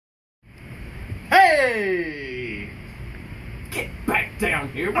Hey! Get back down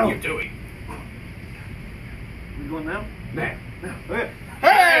here. What are you doing? We going now? Now. Okay.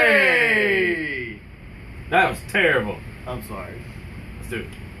 Hey! That was terrible. I'm sorry. Let's do it.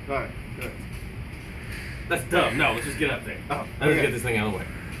 Alright, good. That's dumb. No, let's just get up there. Oh, Let's okay. get this thing out of the way.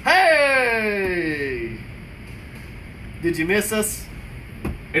 Hey! Did you miss us?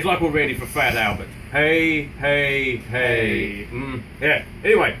 It's like we're ready for Fat Albert. Hey, hey, hey. Yeah.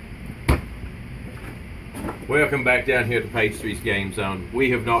 Anyway. Welcome back down here to Page-3's GameZone. We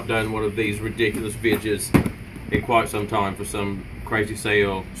have not done one of these ridiculous videos in quite some time for some crazy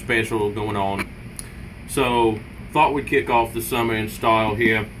sale special going on. So, thought we'd kick off the summer in style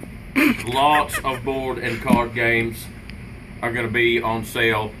here. Lots of board and card games are going to be on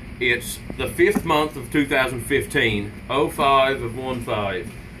sale. It's the 5th month of 2015, 05 of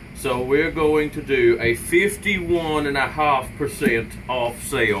 15. So we're going to do a 51.5% off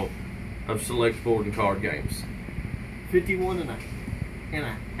sale of select board and card games.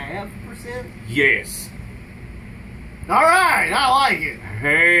 51.5%? Yes. Alright, I like it.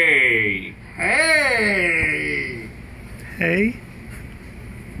 Hey. Hey! Hey?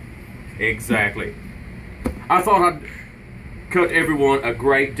 Exactly. I thought I'd cut everyone a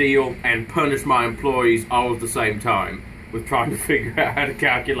great deal and punish my employees all at the same time with trying to figure out how to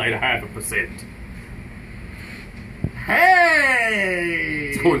calculate 0.5%.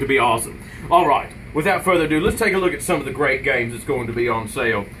 Hey! It's going to be awesome. Alright, without further ado, let's take a look at some of the great games that's going to be on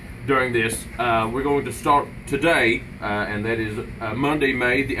sale during this. We're going to start today, and that is Monday,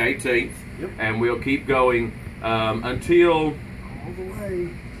 May the 18th. Yep. And we'll keep going until All the way.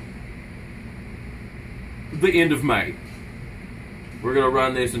 the end of May. We're going to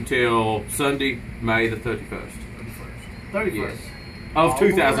run this until Sunday, May the 31st. 31st. Yes. Of All the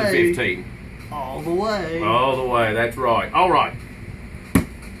 2015. All the way. All the way, that's right. All right.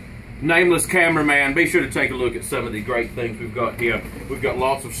 Nameless cameraman, be sure to take a look at some of the great things we've got here. We've got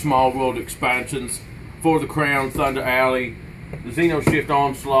lots of small world expansions. For the Crown, Thunder Alley, the Xeno Shift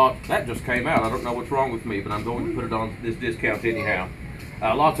Onslaught. That just came out. I don't know what's wrong with me, but I'm going to put it on this discount anyhow.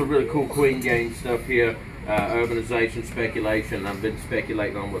 Lots of really cool Queen game stuff here. Urbanization, speculation. I've been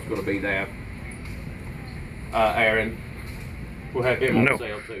speculating on what's going to be there. Aaron, we'll have him on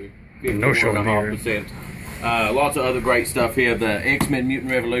sale too. No showing here. Lots of other great stuff here. The X-Men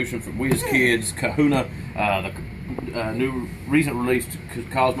Mutant Revolution from WizKids, Kahuna, the new recent released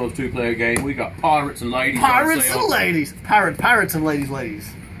Cosmos 2-player game. We got Pirates and Ladies. Pirates and Ladies. Pirates and Ladies.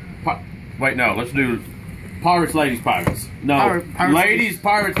 Wait, no, let's do Pirates, Ladies, Pirates. No, Pirates, Ladies,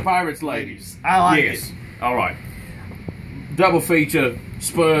 Pirates, Ladies. I like yes. it. All right. Double feature,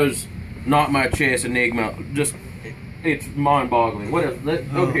 Spurs, Not My Chess, Enigma. Just, it's mind-boggling. What else?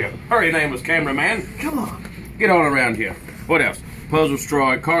 Over here. Hurry, nameless cameraman. Come on. Get on around here. What else? Puzzle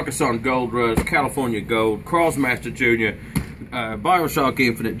Strike, Carcassonne Gold Rush, California Gold, Crossmaster Jr., Bioshock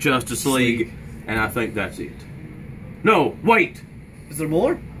Infinite, Justice League, and I think that's it. No, wait! Is there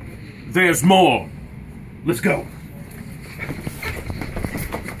more? There's more! Let's go.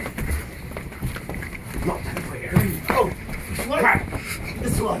 Not that way, Aaron. Oh, this way. Right.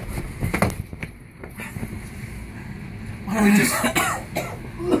 This way. Why don't we just...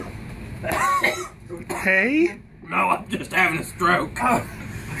 Hey? No, I'm just having a stroke.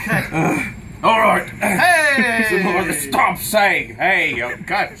 Okay. All right. Hey! Stop saying, hey, I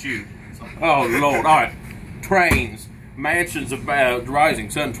got you. Oh, Lord. All right. Trains. Mansions of Rising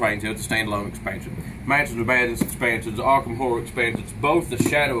Sun Trains. It's a standalone expansion. Mansions of Madness expansions. Arkham Horror expansions. Both the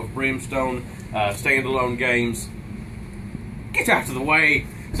Shadow of Brimstone standalone games. Get out of the way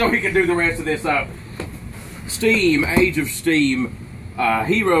so we can do the rest of this up. Steam. Age of Steam.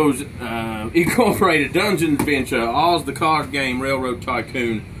 Heroes Incorporated, Dungeon Adventure, Oz the Card Game, Railroad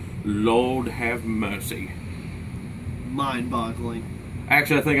Tycoon. Lord have mercy. Mind-boggling.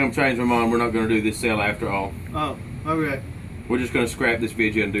 Actually, I think I'm changing my mind. We're not going to do this sale after all. Oh, okay. We're just going to scrap this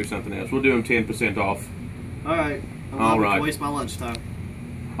video and do something else. We'll do them 10% off. Alright. I'm not going to waste my lunchtime.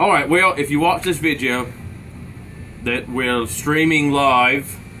 Alright, well, if you watch this video that we're streaming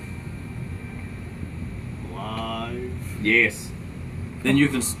live. Yes. Then you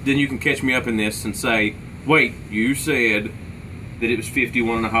can catch me up in this and say, wait, you said that it was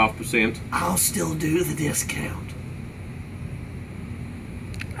 51.5%. I'll still do the discount.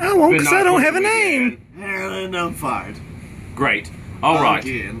 I won't, because I don't have a name. And I'm fired. Great. All right.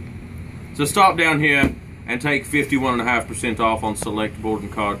 Again. So stop down here and take 51.5% off on select board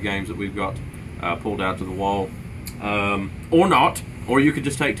and card games that we've got pulled out to the wall. Or not. Or you could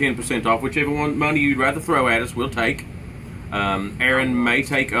just take 10% off. Whichever one money you'd rather throw at us, we'll take. Aaron may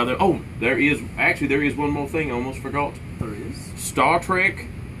take other... Oh, there is one more thing I almost forgot. There is? Star Trek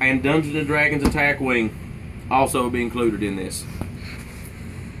and Dungeons & Dragons Attack Wing also will be included in this.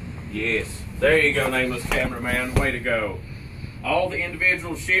 Yes. There you go, Nameless Cameraman. Way to go. All the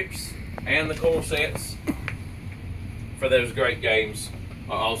individual ships and the core sets for those great games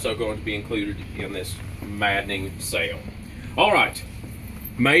are also going to be included in this maddening sale. All right.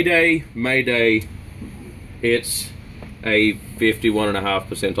 Mayday, Mayday. It's a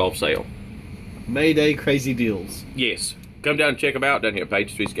 51.5% off sale. Mayday crazy deals. Yes. Come down and check them out down here at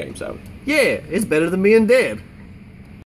Page-3's GameZone. Yeah, it's better than being dead.